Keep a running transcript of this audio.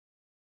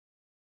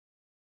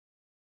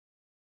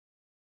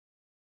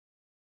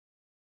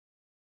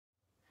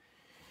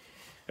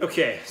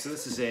Okay, so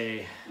this is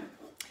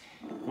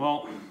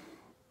well,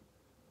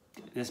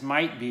 this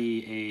might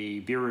be a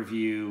beer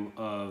review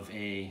of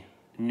a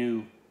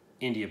new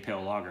India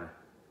Pale Lager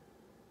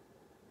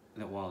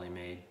that Wally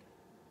made,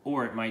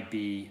 or it might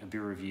be a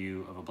beer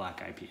review of a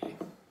black IPA.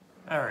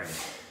 All right,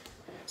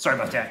 sorry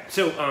about that.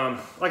 So,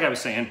 like I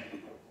was saying,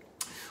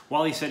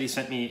 Wally said he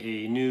sent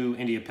me a new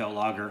India Pale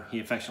Lager.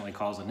 He affectionately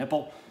calls a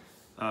nipple,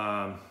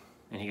 and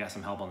he got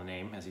some help on the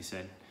name, as he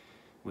said,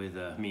 with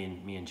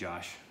me and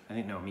Josh. I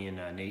think, no, me and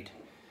Nate.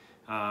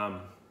 When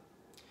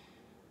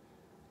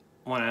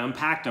I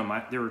unpacked them,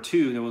 there were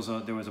two. There was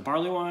a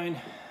barley wine,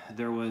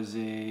 there was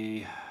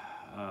a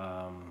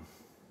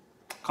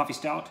coffee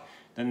stout,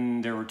 then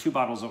there were two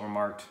bottles that were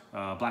marked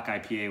black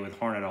IPA with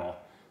Hornadol,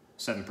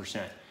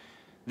 7%.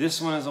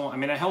 This one is, I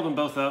mean, I held them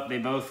both up. They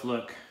both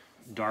look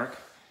dark.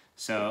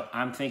 So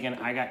I'm thinking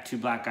I got two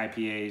black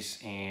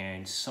IPAs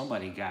and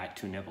somebody got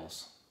two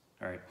nipples.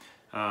 All right.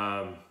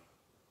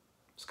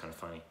 It's kind of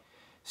funny.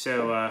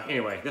 So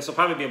anyway, this will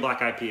probably be a black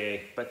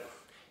IPA, but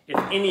if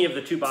any of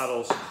the two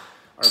bottles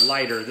are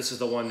lighter, this is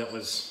the one that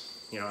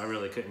was, you know, I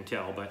really couldn't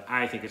tell, but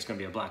I think it's going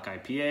to be a black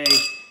IPA.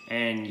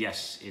 And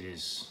yes, it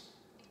is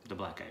the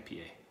black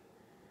IPA.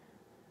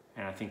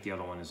 And I think the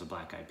other one is a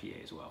black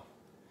IPA as well.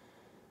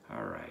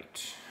 All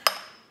right.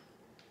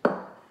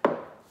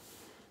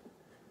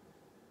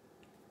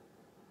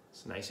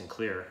 It's nice and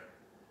clear.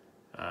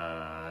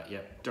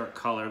 Yep, dark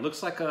color.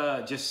 Looks like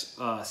just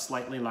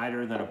slightly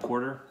lighter than a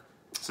porter.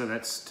 So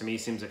that's, to me,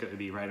 seems like it would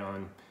be right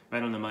on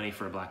the money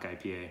for a black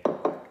IPA.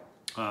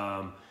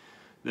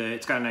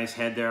 It's got a nice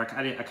head there.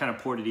 I kind of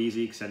poured it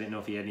easy because I didn't know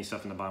if he had any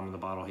stuff in the bottom of the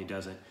bottle. He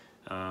doesn't.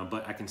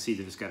 But I can see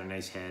that it's got a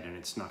nice head and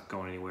it's not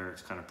going anywhere.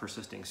 It's kind of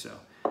persisting, so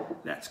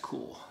that's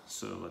cool.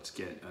 So let's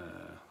get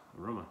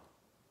aroma.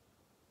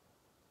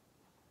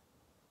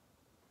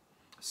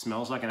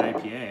 Smells like an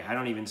IPA. I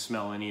don't even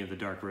smell any of the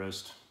dark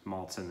roast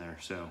malts in there.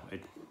 So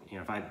you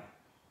know, if I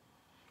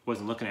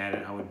wasn't looking at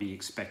it, I would be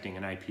expecting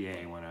an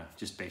IPA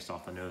just based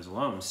off the nose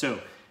alone. So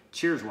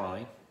cheers,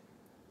 Wally.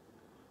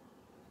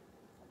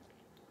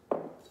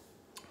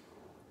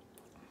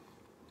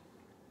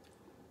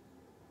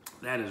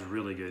 That is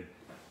really good.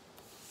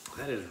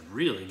 That is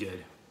really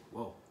good.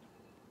 Whoa.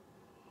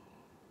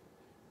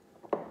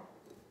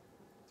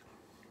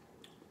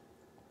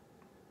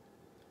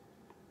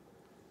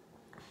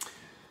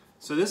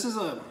 So this is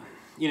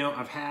you know,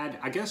 I've had,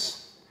 I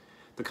guess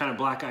the kind of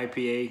black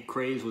IPA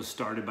craze was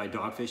started by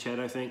Dogfish Head,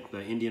 I think,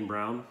 the Indian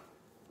Brown.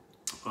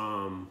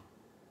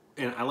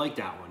 And I like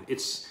that one. I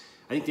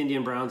think the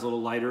Indian Brown's a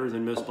little lighter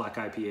than most black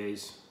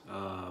IPAs.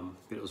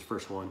 It was the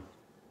first one.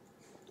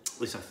 At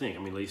least I think,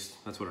 at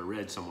least that's what I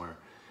read somewhere.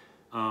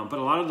 But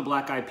a lot of the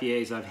black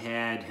IPAs I've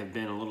had have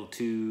been a little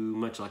too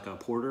much like a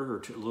porter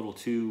or a little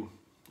too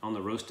on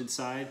the roasted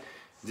side.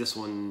 This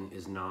one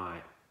is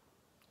not.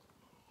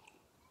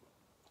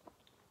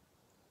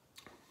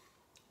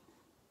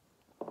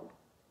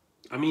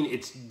 I mean,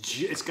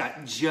 it's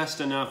got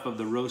just enough of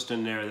the roast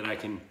in there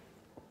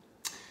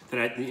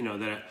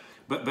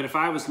but if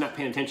I was not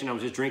paying attention, I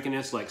was just drinking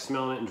this, like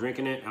smelling it and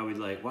drinking it, I would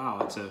like, wow,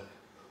 it's a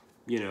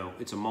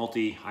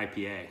malty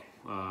IPA.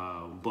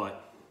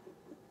 But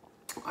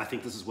I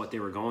think this is what they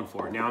were going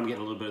for. Now I'm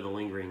getting a little bit of the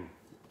lingering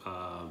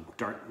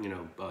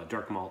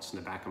dark malts in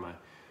the back of my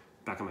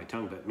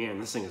tongue. But man,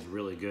 this thing is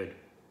really good.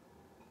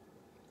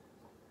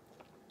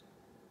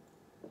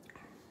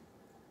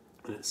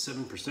 And it's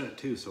 7%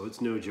 too, so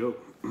it's no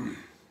joke.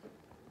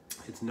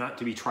 It's not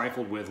to be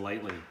trifled with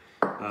lightly.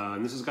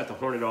 And this has got the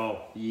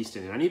Hornadol yeast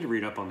in it. I need to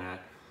read up on that.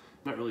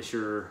 I'm not really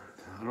sure.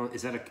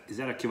 Is that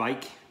a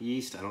Kvike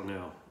yeast? I don't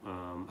know.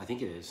 I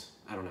think it is.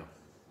 I don't know.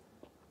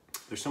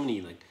 There's so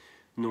many like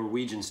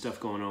Norwegian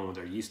stuff going on with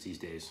their yeast these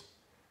days.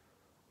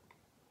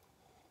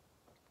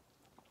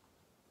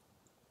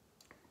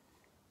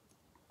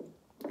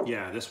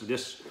 Yeah, this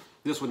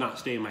would not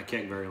stay in my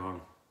keg very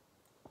long.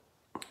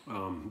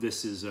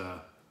 This is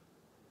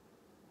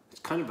it's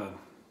kind of a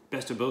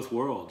best of both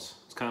worlds.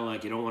 It's kind of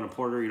like you don't want a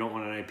porter, you don't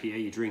want an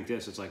IPA, you drink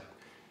this. It's like,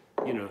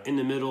 you know, in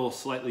the middle,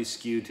 slightly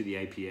skewed to the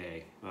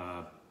IPA.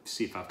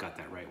 See if I've got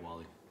that right,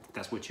 Wally.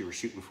 That's what you were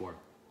shooting for.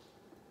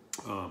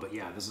 But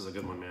yeah, this is a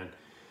good one, man.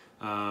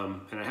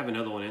 And I have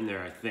another one in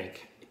there, I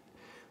think.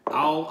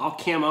 I'll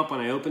cam up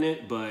when I open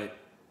it, but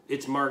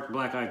it's marked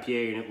black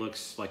IPA and it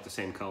looks like the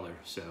same color.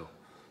 So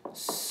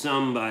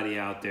somebody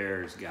out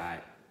there has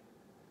got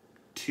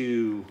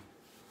two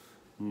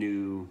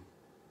new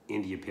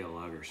India Pale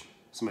Lagers.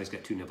 Somebody's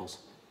got two nipples.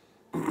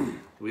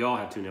 We all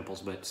have two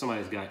nipples, but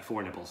somebody's got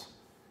four nipples.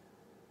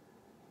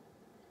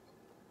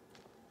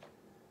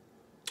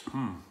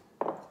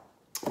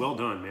 Well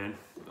done, man.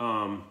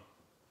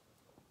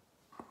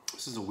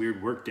 This is a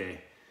weird work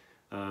day.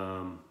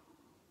 Got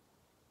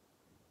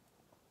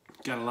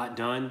a lot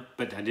done,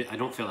 but I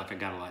don't feel like I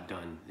got a lot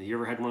done. Have you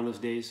ever had one of those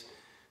days?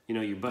 You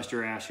know, you bust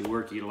your ass, you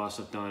work, you get a lot of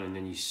stuff done, and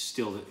then you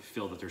still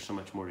feel that there's so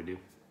much more to do.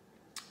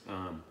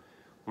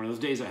 One of those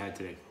days I had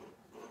today.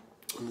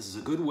 And this is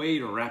a good way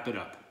to wrap it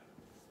up.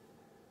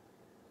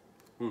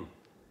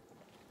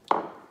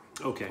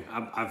 Okay,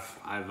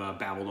 I've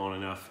babbled on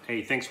enough.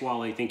 Hey, thanks,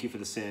 Wally. Thank you for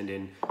the send,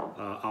 and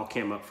I'll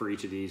cam up for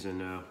each of these,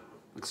 and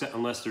except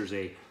unless there's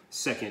a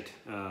second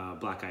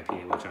black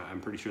IPA, which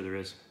I'm pretty sure there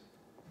is.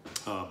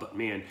 But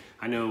man,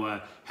 I know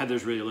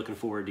Heather's really looking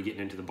forward to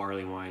getting into the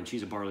barley wine.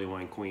 She's a barley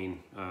wine queen,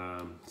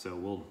 so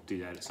we'll do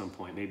that at some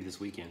point, maybe this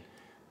weekend.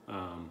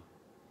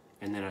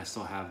 And then I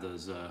still have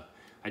those.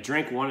 I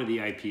drank one of the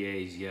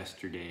IPAs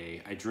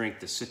yesterday. I drank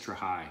the Citra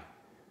High.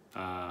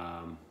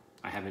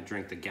 I haven't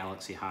drank the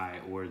Galaxy High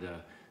or the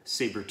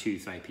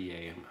Sabertooth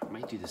IPA. I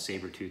might do the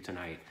Sabertooth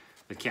tonight.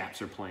 The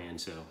Caps are playing,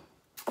 so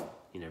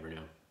you never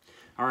know.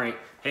 All right,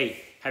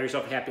 hey, have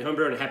yourself a happy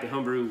homebrew and a happy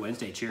homebrew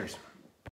Wednesday. Cheers.